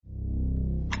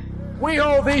We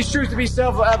hold these truths to be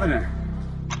self-evident.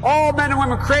 All men and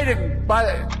women created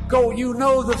by you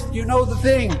know the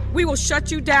thing. We will shut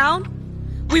you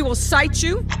down. We will cite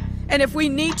you. And if we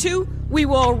need to, we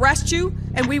will arrest you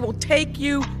and we will take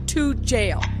you to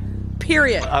jail.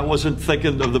 Period. I wasn't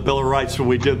thinking of the Bill of Rights when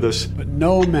we did this. But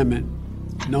no amendment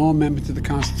to the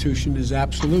Constitution is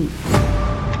absolute.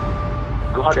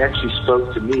 God actually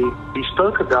spoke to me. He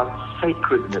spoke about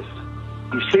sacredness.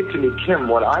 He said to me, Kim,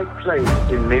 what I place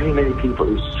in many, many people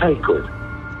is sacred.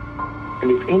 And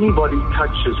if anybody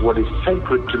touches what is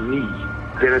sacred to me,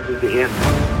 then it is the end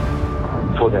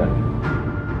for them.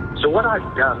 So what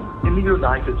I've done in the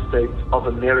United States of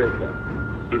America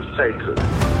is sacred.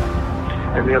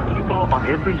 And there are people on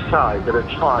every side that are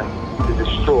trying to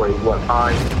destroy what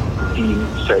I deem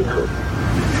sacred.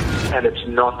 And it's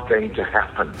not going to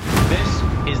happen. This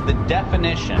is the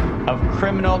definition of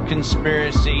criminal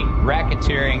conspiracy,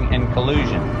 racketeering, and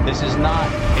collusion. This is not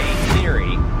a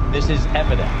theory. This is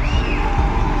evidence.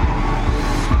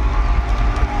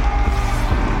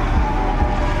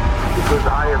 Because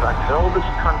I have upheld this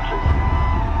country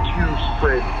to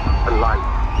spread a light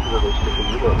to the rest of the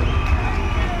world.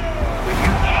 When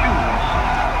you choose to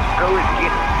go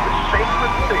against the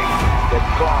sacred thing that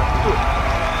God put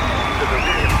into the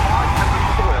very heart and the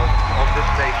soil of this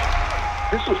nation,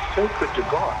 this was sacred to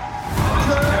God.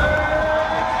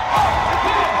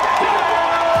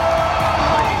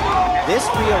 This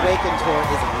Reawaken tour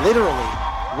is literally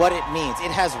what it means.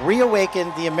 It has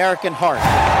reawakened the American heart.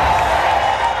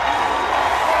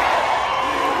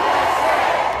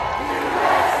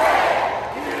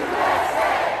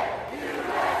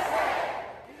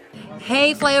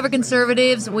 Hey, Flyover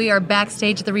Conservatives. We are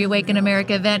backstage at the Reawaken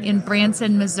America event in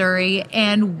Branson, Missouri,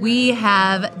 and we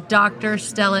have Dr.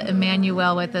 Stella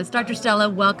Immanuel with us. Dr. Stella,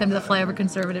 welcome to the Flyover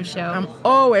Conservative Show. I'm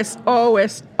always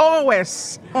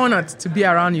honored to be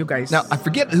around you guys. Now, I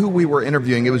forget who we were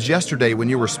interviewing. It was yesterday when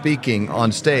you were speaking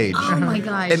on stage. Oh, my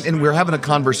gosh. And we were having a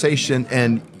conversation,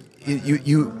 and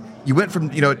you went from,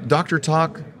 doctor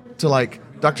talk to, like,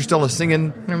 Dr. Stella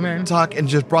singing talk, and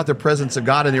just brought the presence of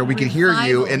God in there. We could hear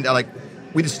you, and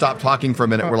we just stopped talking for a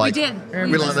minute. We're like, we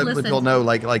did. We let people know,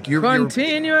 like you're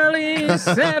continually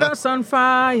set us on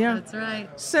fire. That's right.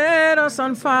 Set us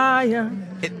on fire,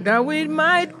 that we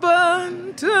might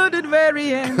burn to the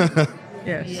very end.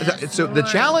 Yes. So the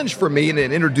challenge for me in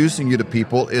introducing you to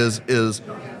people is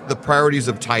the priorities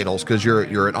of titles, because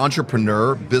you're an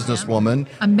entrepreneur, businesswoman.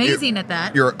 Amazing at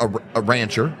that. You're a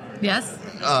rancher. Yes.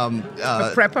 A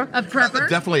prepper. A prepper.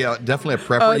 Definitely a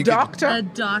prepper. A doctor. A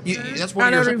doctor. That's one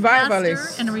and of a revivalist.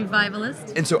 Pastor and a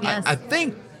revivalist. And so yes. I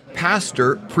think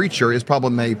preacher is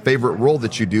probably my favorite role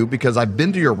that you do, because I've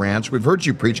been to your ranch. We've heard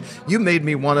you preach. You made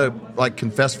me want to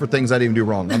confess for things I didn't do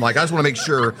wrong. I'm like, I just want to make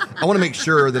sure. I want to make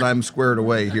sure that I'm squared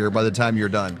away here by the time you're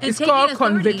done. It's called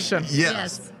conviction.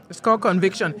 Yes. It's called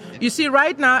conviction. You see,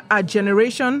 right now, our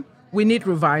generation, we need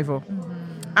revival. Mm-hmm.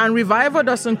 And revival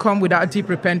doesn't come without deep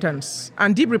repentance.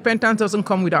 And deep repentance doesn't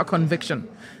come without conviction.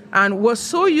 And we're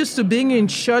so used to being in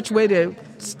church where they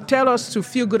tell us to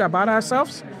feel good about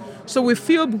ourselves. So we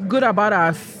feel good about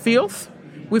our filth.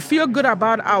 We feel good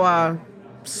about our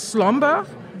slumber.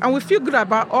 And we feel good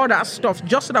about all that stuff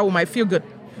just so that we might feel good.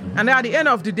 And at the end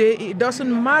of the day, it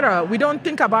doesn't matter. We don't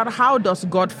think about how does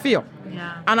God feel.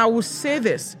 Yeah. And I will say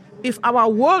this. If our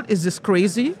world is this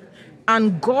crazy,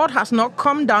 and God has not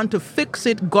come down to fix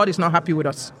it, God is not happy with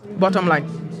us. Bottom line.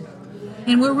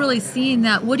 And we're really seeing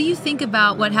that. What do you think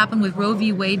about what happened with Roe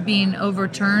v. Wade being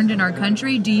overturned in our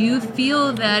country? Do you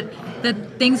feel that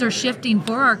things are shifting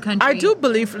for our country? I do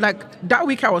believe, that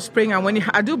week I was praying, and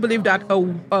I do believe that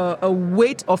a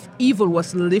weight of evil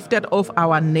was lifted off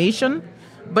our nation.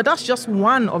 But that's just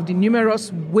one of the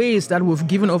numerous ways that we've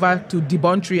given over to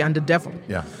debauchery and the devil.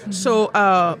 Yeah. So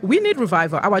we need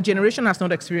revival. Our generation has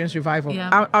not experienced revival.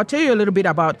 Yeah. I'll tell you a little bit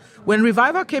about when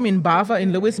revival came in Bava,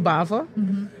 in Lewis Bava.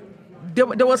 Mm-hmm.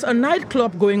 There was a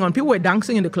nightclub going on. People were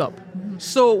dancing in the club. Mm-hmm.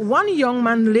 So one young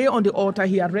man lay on the altar.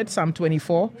 He had read Psalm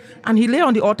 24. And he lay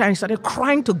on the altar and started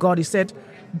crying to God. He said,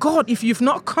 God, if you've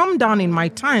not come down in my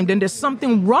time, then there's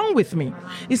something wrong with me.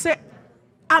 He said,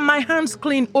 are my hands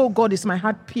clean? Oh God, is my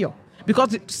heart pure?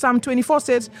 Because Psalm 24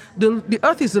 says, the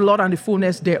earth is the Lord and the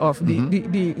fullness thereof,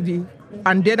 mm-hmm.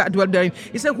 And they that dwell therein.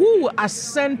 He said, who will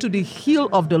ascend to the hill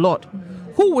of the Lord?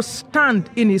 Who will stand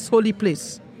in his holy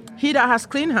place? He that has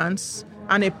clean hands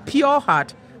and a pure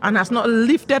heart, and has not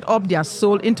lifted up their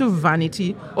soul into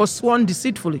vanity or sworn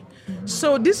deceitfully.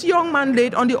 So this young man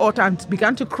laid on the altar and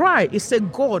began to cry. He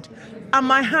said, God, are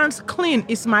my hands clean?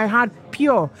 Is my heart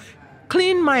pure?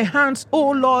 Clean my hands,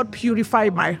 oh Lord, purify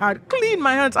my heart. Clean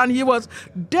my hands. And he was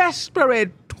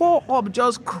desperate, pour up,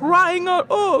 just crying out,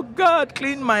 "Oh God,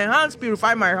 clean my hands,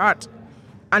 purify my heart."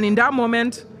 And in that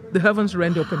moment, the heavens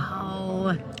rent open.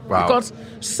 Oh. Wow. Because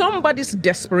somebody's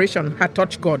desperation had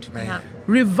touched God. Yeah.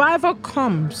 Revival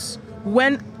comes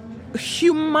when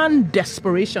human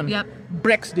desperation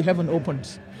breaks the heaven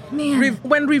opens. Man.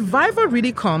 When revival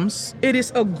really comes, it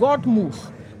is a God move.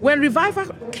 When revival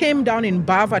came down in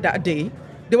Bava that day,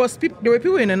 there were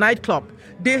people in a nightclub.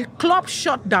 The club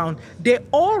shut down. They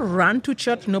all ran to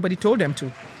church. Nobody told them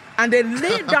to. And they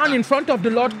lay down in front of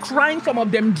the Lord, crying, some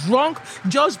of them drunk,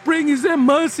 just praying, "Is there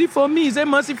mercy for me? Is there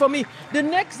mercy for me?" The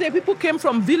next day, people came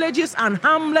from villages and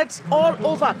hamlets all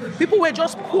over. People were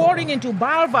just pouring into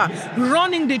Balva,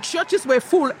 running. The churches were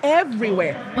full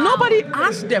everywhere. Nobody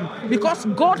asked them because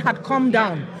God had come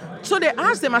down. So they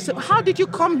asked them, I said, "How did you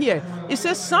come here?" He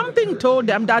says something told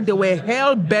them that they were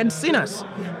hell-bent sinners.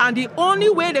 And the only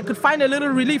way they could find a little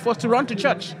relief was to run to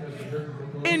church.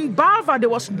 In Balva, there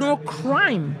was no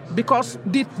crime because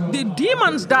the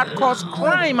demons that cause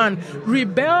crime and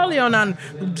rebellion and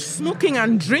smoking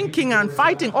and drinking and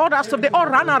fighting, all that stuff, they all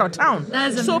ran out of town.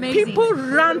 That is so amazing. People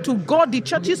ran to God. The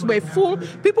churches were full.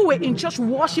 People were in church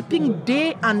worshiping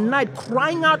day and night,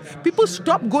 crying out. People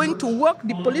stopped going to work.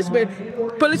 The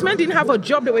policemen didn't have a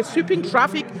job. They were sweeping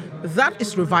traffic. That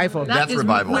is revival. That's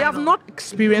revival. We have not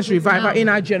experienced revival in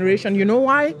our generation. You know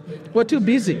why? We're too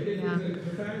busy. Yeah.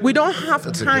 We don't have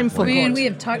time for God. We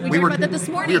talked about that this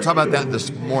morning. We were talking about that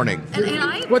this morning.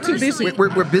 And We're too busy.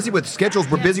 We're busy with schedules.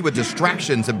 We're busy with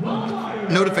distractions and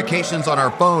notifications on our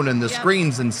phone and the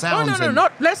screens and sounds. No.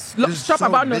 Let's stop so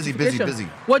about busy. notifications.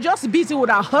 We're just busy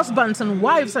with our husbands and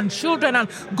wives and children and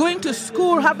going to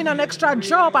school, having an extra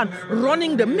job and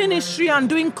running the ministry and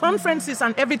doing conferences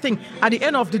and everything. At the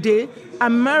end of the day,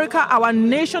 America, our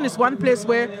nation, is one place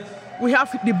where we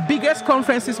have the biggest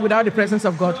conferences without the presence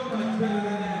of God.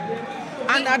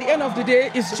 And at the end of the day,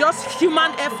 it's just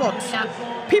human effort. Yeah.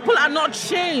 People are not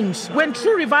changed. When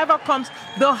true revival comes,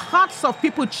 the hearts of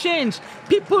people change.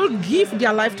 People give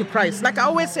their life to Christ. Like I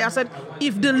always say, I said,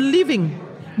 if the living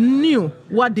knew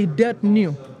what the dead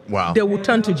knew, they will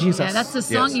turn to Jesus. Yeah, that's the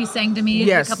song you sang to me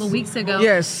a couple weeks ago.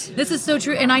 Yes. This is so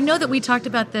true. And I know that we talked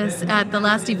about this at the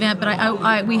last event,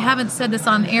 but we haven't said this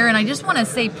on air. And I just want to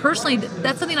say personally,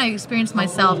 that's something I experienced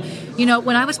myself. You know,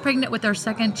 when I was pregnant with our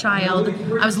second child,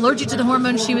 I was allergic to the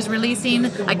hormones she was releasing.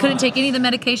 I couldn't take any of the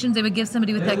medications they would give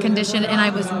somebody with that condition. And I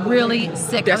was really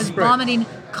sick. Desperate. I was vomiting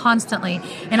constantly.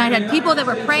 And I had people that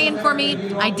were praying for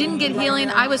me. I didn't get healing.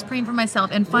 I was praying for myself.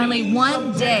 And finally,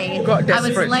 one day, I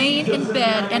was laying in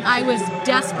bed and I was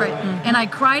desperate. And I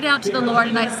cried out to the Lord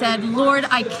and I said, "Lord,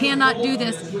 I cannot do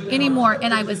this anymore."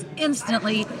 And I was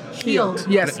instantly healed.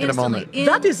 Yes, in a moment.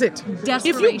 That is it. If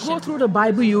you go through the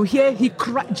Bible, you hear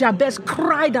Jabez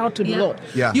cried out to the Lord.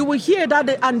 Yeah. You will hear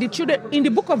that, and the children in the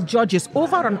book of Judges,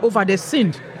 over and over, they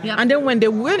sinned. Yep. And then when they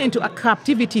went into a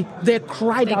captivity, they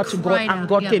cried out to God, and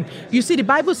God came. You see, the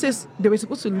Bible says they were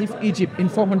supposed to leave Egypt in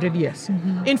 400 years.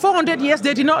 Mm-hmm. In 400 years,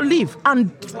 they did not leave.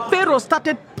 And Pharaoh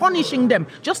started punishing them,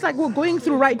 just like we're going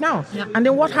through right now. Yep. And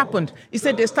then what happened? He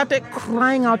said they started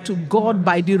crying out to God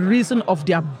by the reason of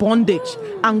their bondage.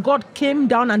 And God came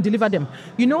down and delivered them.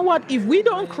 You know what? If we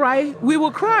don't cry, we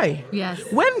will cry. Yes.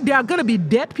 When there are going to be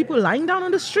dead people lying down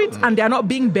on the streets and they are not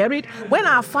being buried, when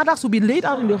our fathers will be laid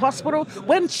out in the hospital,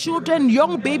 when children,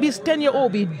 young babies,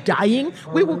 10-year-old will be dying,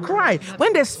 we will cry.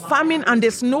 When there's famine and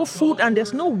there's no food and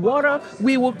there's no water,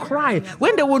 we will cry.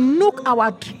 When they will nuke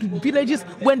our villages,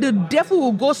 when the devil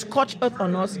will go scorch earth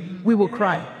on us, we will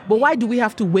cry. But why do we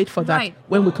have to wait for that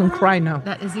when we can cry now?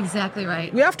 That is exactly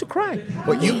right. We have to cry.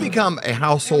 Well, you've become a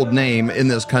household name in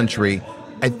this country.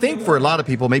 I think for a lot of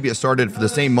people, maybe it started for the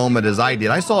same moment as I did.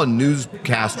 I saw a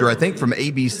newscaster, I think from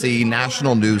ABC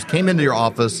National News, came into your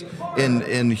office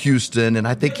in Houston, and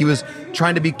I think he was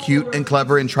trying to be cute and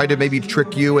clever and try to maybe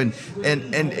trick you and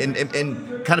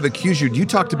kind of accuse you. You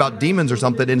talked about demons or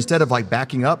something. Instead of like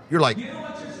backing up, you're like,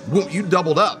 well, you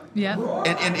doubled up. Yeah.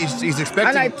 And he's expecting.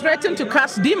 And I threatened to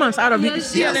cast demons out of his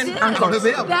CNN anchors.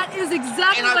 That is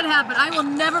exactly what happened. I will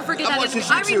never forget that.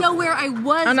 I already know where I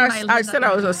was. And I said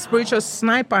I was a spiritual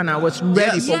sniper and I was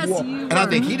ready for war. And I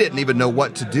think he didn't even know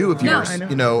what to do if you were,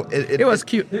 you know. It was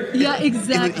cute. Yeah,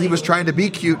 exactly. He was trying to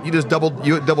be cute. You double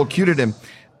cuted him.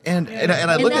 And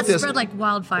I look at this. Spread like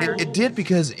wildfire. It did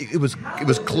because it was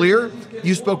clear.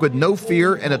 You spoke with no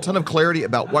fear and a ton of clarity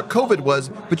about what COVID was,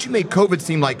 but you made COVID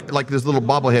seem like this little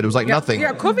bobblehead. It was like nothing.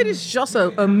 Yeah, COVID is just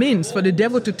a means for the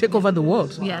devil to take over the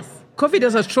world. Yes. COVID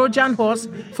is a Trojan horse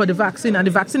for the vaccine, and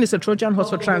the vaccine is a Trojan horse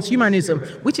for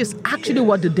transhumanism, which is actually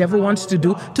what the devil wants to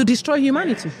do to destroy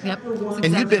humanity. Yep.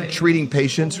 And you've been treating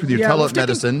patients with your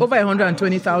telemedicine. Over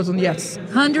 120,000, yes.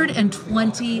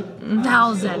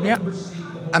 120,000. Yeah.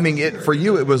 I mean, for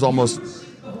you, it was almost...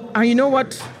 And you know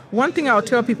what? One thing I'll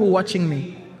tell people watching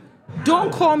me,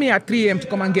 don't call me at 3 a.m. to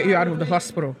come and get you out of the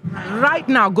hospital. Right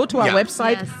now, go to our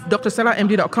website,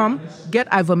 drstellamd.com, get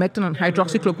ivermectin and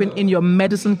hydroxychloroquine in your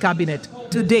medicine cabinet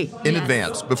today. In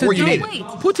advance, before you need it.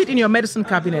 Put it in your medicine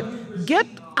cabinet. Get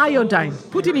iodine.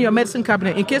 Put it in your medicine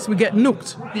cabinet in case we get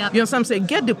nuked. Yep. You know what I'm saying?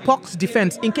 Get the pox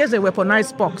defense in case they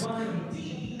weaponize pox.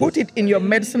 Put it in your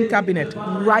medicine cabinet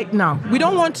right now. We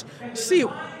don't want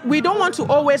to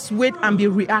always wait and be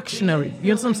reactionary. You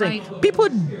know what I'm saying? Right. People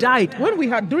died when we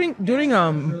had during what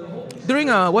do you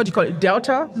call it,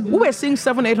 Delta. We were seeing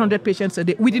 700-800 patients a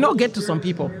day. We did not get to some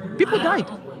people. People died.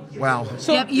 Wow.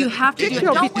 So you have to do it.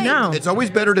 Don't wait. Now. It's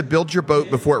always better to build your boat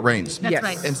before it rains. That's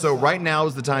right. And so right now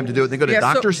is the time to do it. Then go to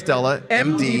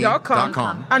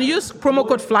drstellamd.com and use promo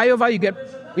code flyover. You get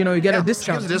a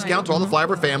discount. Gives a discount to all the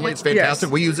Flyover family. It's fantastic.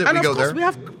 Yes. We use it. And we go there. We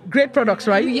have great products,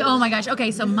 right? Oh my gosh. Okay,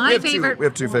 so we have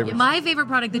two favorites. My favorite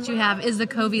product that you have is the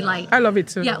Covey Light. I love it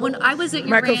too. Yeah, when I was at your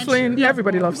Michael ranch, Flynn,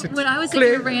 everybody loves it. When I was Clay.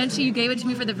 at your ranch, you gave it to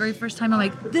me for the very first time. I'm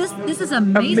like, this is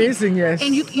amazing. Amazing, yes.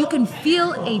 And you can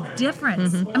feel a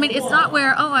difference. I mean, it's not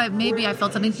where maybe I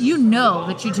felt something. You know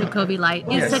that you took Covey Light.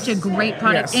 It's such a great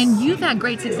product, and you've had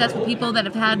great success with people that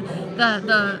have had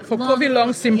the Covey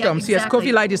long symptoms. Yeah, Yes,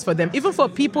 Covey Light is for them. Even for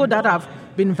people that have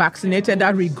been vaccinated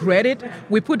that regret it,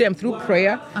 we put them through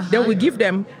prayer. Then we give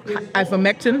them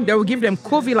ivermectin. Then we give them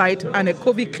Covey Light and a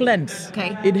Covey cleanse.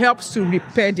 Okay. It helps to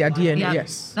repair their DNA. Yeah.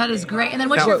 Yes. That is great. And then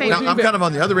what's your favorite? Now, I'm kind of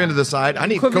on the other end of the side. I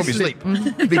need Covey sleep.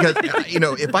 Because,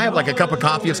 if I have like a cup of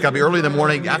coffee, it's got to be early in the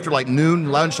morning. After like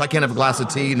noon, lunch, I can't have a glass of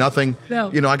tea, nothing. No.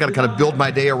 I got to kind of build my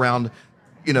day around,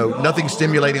 nothing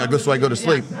stimulating. So I go to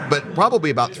sleep. But probably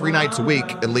about 3 nights a week,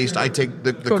 at least, I take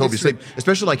the Covey sleep.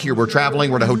 Especially like here, we're traveling,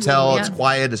 we're at a hotel, it's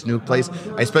quiet, it's a new place.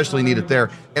 I especially need it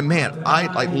there. And man,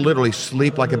 I like literally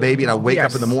sleep like a baby, and I wake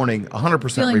up in the morning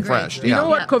 100% Feeling refreshed. great. You know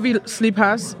what Covey sleep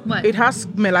has? What? It has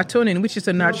melatonin, which is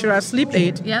a natural sleep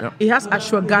aid. Yep. It has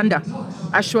ashwagandha.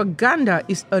 Ashwagandha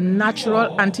is a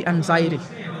natural anti-anxiety.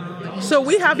 So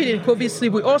we have it in Covey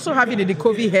sleep. We also have it in the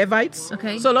Covey hair bites.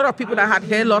 Okay. So a lot of people that had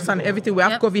hair loss and everything, we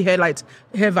have Covey hair bites.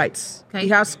 Okay.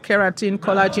 It has keratin,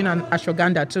 collagen, and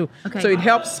ashwagandha too. Okay. So it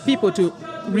helps people to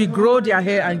regrow their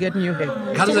hair and get new hair.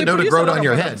 How does So it know to we grow it produce a on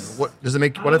your lot of head? products. What does it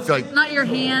make? What if like Not your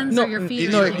hands or your feet. you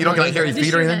don't get like hairy Just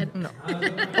feet or your anything?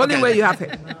 head. Only way you have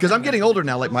hair. Because I'm getting older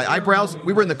now. Like my eyebrows,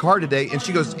 we were in the car today, and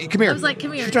she goes, "Come here." I was like,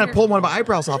 "Come here." She's trying to pull one of my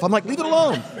eyebrows off. I'm like, "Leave it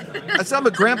alone." I said, "I'm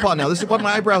a grandpa now. This is what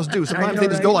my eyebrows do. Sometimes they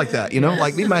just go like that,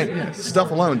 Like leave my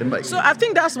stuff alone." So I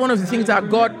think that's one of the things that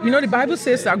God, the Bible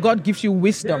says that God gives you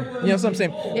wisdom. You know what I'm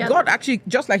saying? Yeah. God actually,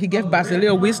 just like He gave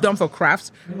Basilea wisdom for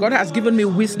crafts, God has given me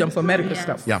wisdom for medical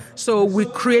stuff. Yeah. So we're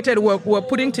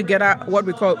putting together what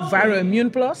we call Viral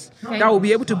Immune Plus that will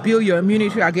be able to build your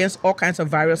immunity against all kinds of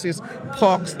viruses,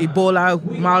 pox, Ebola,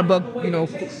 Marburg,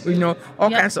 all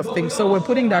kinds of things. So we're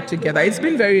putting that together. It's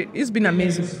been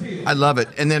amazing. I love it.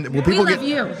 And then when people love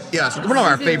you. Yeah, so one of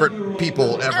our favorite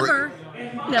people ever.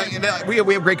 Yeah.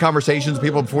 We have great conversations with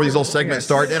people before these little segments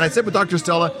start. And I said with Dr.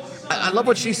 Stella, I love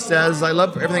what she says. I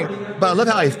love everything. But I love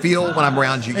how I feel when I'm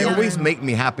around you. You always make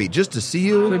me happy just to see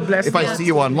you. If I see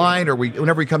you online or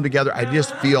whenever we come together, I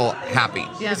just feel happy.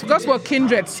 Yeah. It's because we're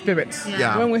kindred spirits.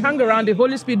 Yeah. When we hang around, the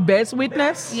Holy Spirit bears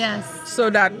witness. Yes. So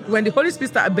that when the Holy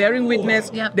Spirit starts bearing witness,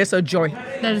 there's a joy.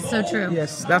 That is so true.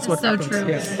 Yes, that's what so happens. true.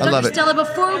 Yes. I love Dr. it. Stella,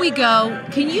 before we go,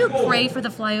 can you pray for the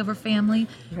Flyover family?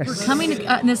 Yes. We're coming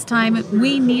in this time.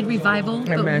 We need revival,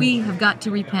 but Amen. we have got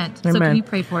to repent. So Amen. can you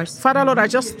pray for us? Father, Lord, I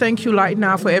just thank you right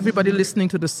now for everybody listening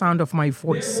to the sound of my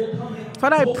voice.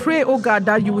 Father, I pray, oh God,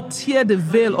 that you would tear the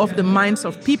veil off the minds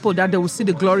of people, that they will see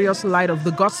the glorious light of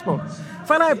the gospel.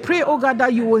 Father, I pray, oh God,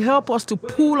 that you will help us to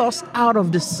pull us out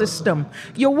of the system.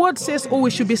 Your word says,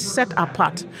 we should be set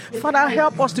apart. Father,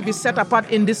 help us to be set apart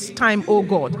in this time, oh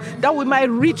God, that we might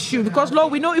reach you. Because,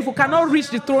 Lord, we know if we cannot reach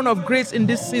the throne of grace in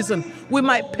this season, we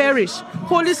might perish.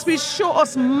 Holy Spirit, show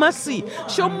us mercy.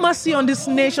 Show mercy on this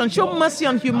nation. Show mercy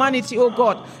on humanity, oh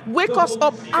God. Wake us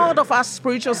up out of our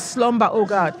spiritual slumber, oh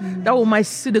God, that we might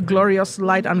see the glorious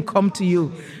light and come to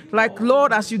you. Like,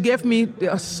 Lord, as you gave me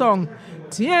a song,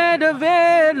 tear the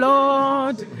veil,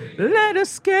 Lord, let the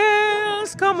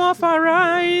scales come off our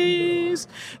eyes.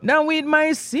 Now we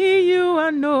might see you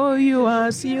and know you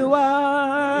as you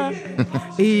are.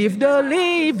 If the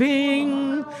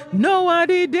living know what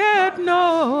the dead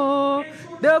know,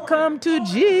 They'll come to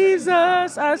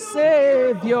Jesus as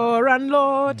Savior and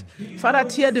Lord. Father,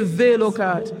 tear the veil, oh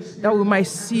God, that we might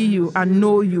see you and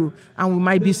know you, and we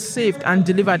might be saved and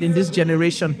delivered in this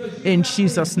generation. In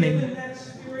Jesus' name.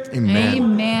 Amen.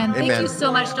 Amen. Thank you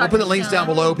so much, Dr. I'll put the links Stella.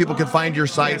 down below. People can find your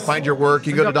site, find your work.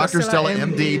 You go to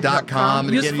drstellamd.com.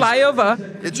 And Use again, flyover.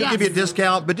 it should give you a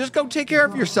discount, but just go take care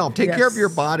of yourself. Take care of your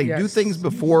body. Do things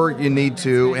before you need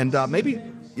to. And maybe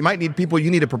you might need people you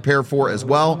need to prepare for as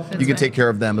well. You can take care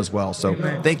of them as well. So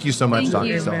thank you so much,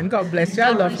 Dr. Stella. God bless you. I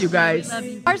love you guys.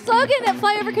 Our slogan at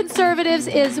Flyover Conservatives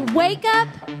is wake up,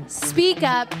 speak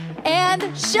up, and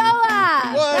show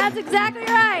up. That's exactly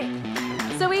right.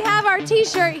 So we have our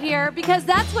t-shirt here because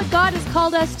that's what God has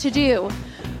called us to do.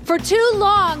 For too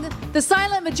long, the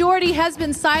silent majority has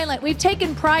been silent. We've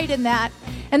taken pride in that.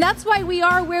 And that's why we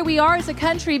are where we are as a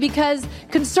country, because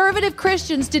conservative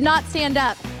Christians did not stand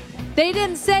up. They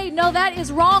didn't say, no, that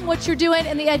is wrong what you're doing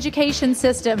in the education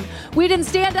system. We didn't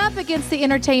stand up against the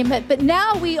entertainment, but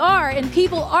now we are, and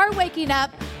people are waking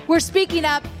up, we're speaking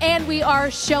up, and we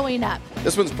are showing up.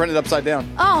 This one's printed upside down.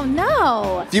 Oh,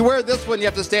 no. If you wear this one, you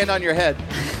have to stand on your head.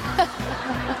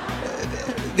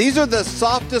 These are the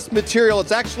softest material.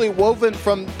 It's actually woven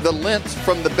from the lint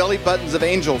from the belly buttons of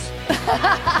angels.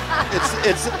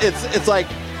 It's like,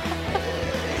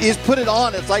 you just put it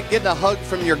on, it's like getting a hug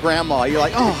from your grandma. You're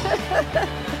like, oh.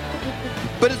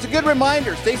 But it's a good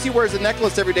reminder. Stacy wears a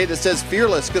necklace every day that says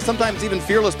fearless, because sometimes even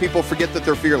fearless people forget that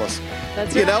they're fearless.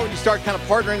 That's you know, you start kind of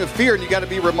partnering with fear, and you got to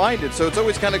be reminded. So it's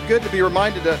always kind of good to be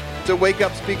reminded to wake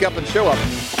up, speak up, and show up.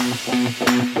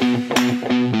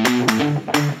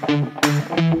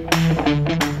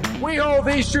 We hold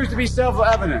these truths to be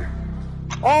self-evident.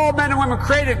 All men and women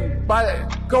created by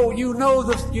you know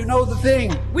the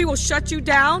thing. We will shut you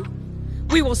down.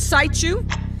 We will cite you.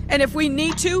 And if we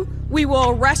need to, we will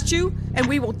arrest you and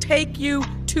we will take you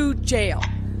to jail.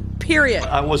 Period.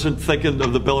 I wasn't thinking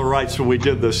of the Bill of Rights when we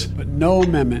did this. But no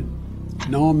amendment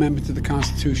to the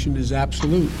Constitution is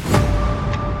absolute.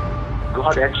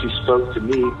 God actually spoke to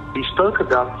me. He spoke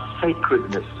about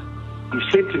sacredness. He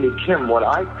said to me, Kim, what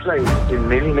I place in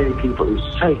many, many people is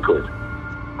sacred.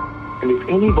 And if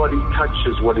anybody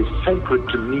touches what is sacred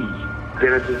to me,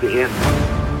 then it is the end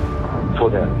for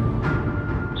them.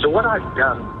 So what I've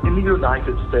done in the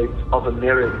United States of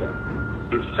America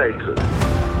is sacred.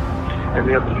 And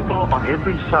there are people on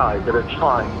every side that are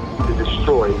trying to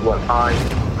destroy what I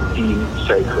deem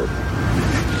sacred.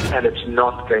 And it's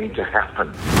not going to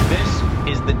happen. This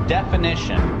is the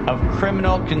definition of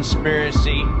criminal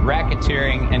conspiracy,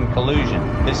 racketeering, and collusion.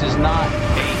 This is not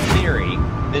a theory.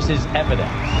 This is evidence.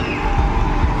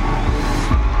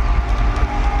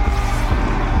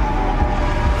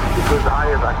 Because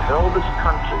I have upheld this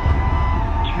country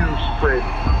to spread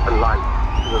a light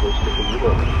to the rest of the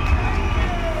world.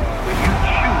 When you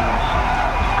choose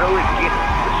to go against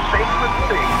the sacred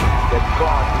thing that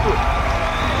God put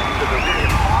into the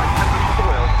very heart and the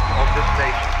soil of this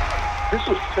nation, this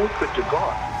was sacred to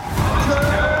God.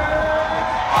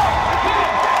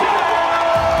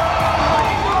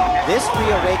 This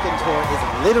Reawaken tour is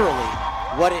literally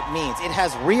what it means. It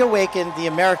has reawakened the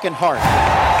American heart.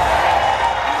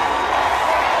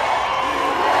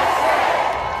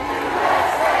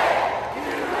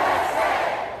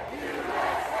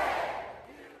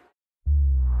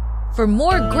 For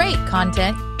more great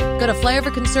content, go to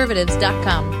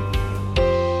flyoverconservatives.com.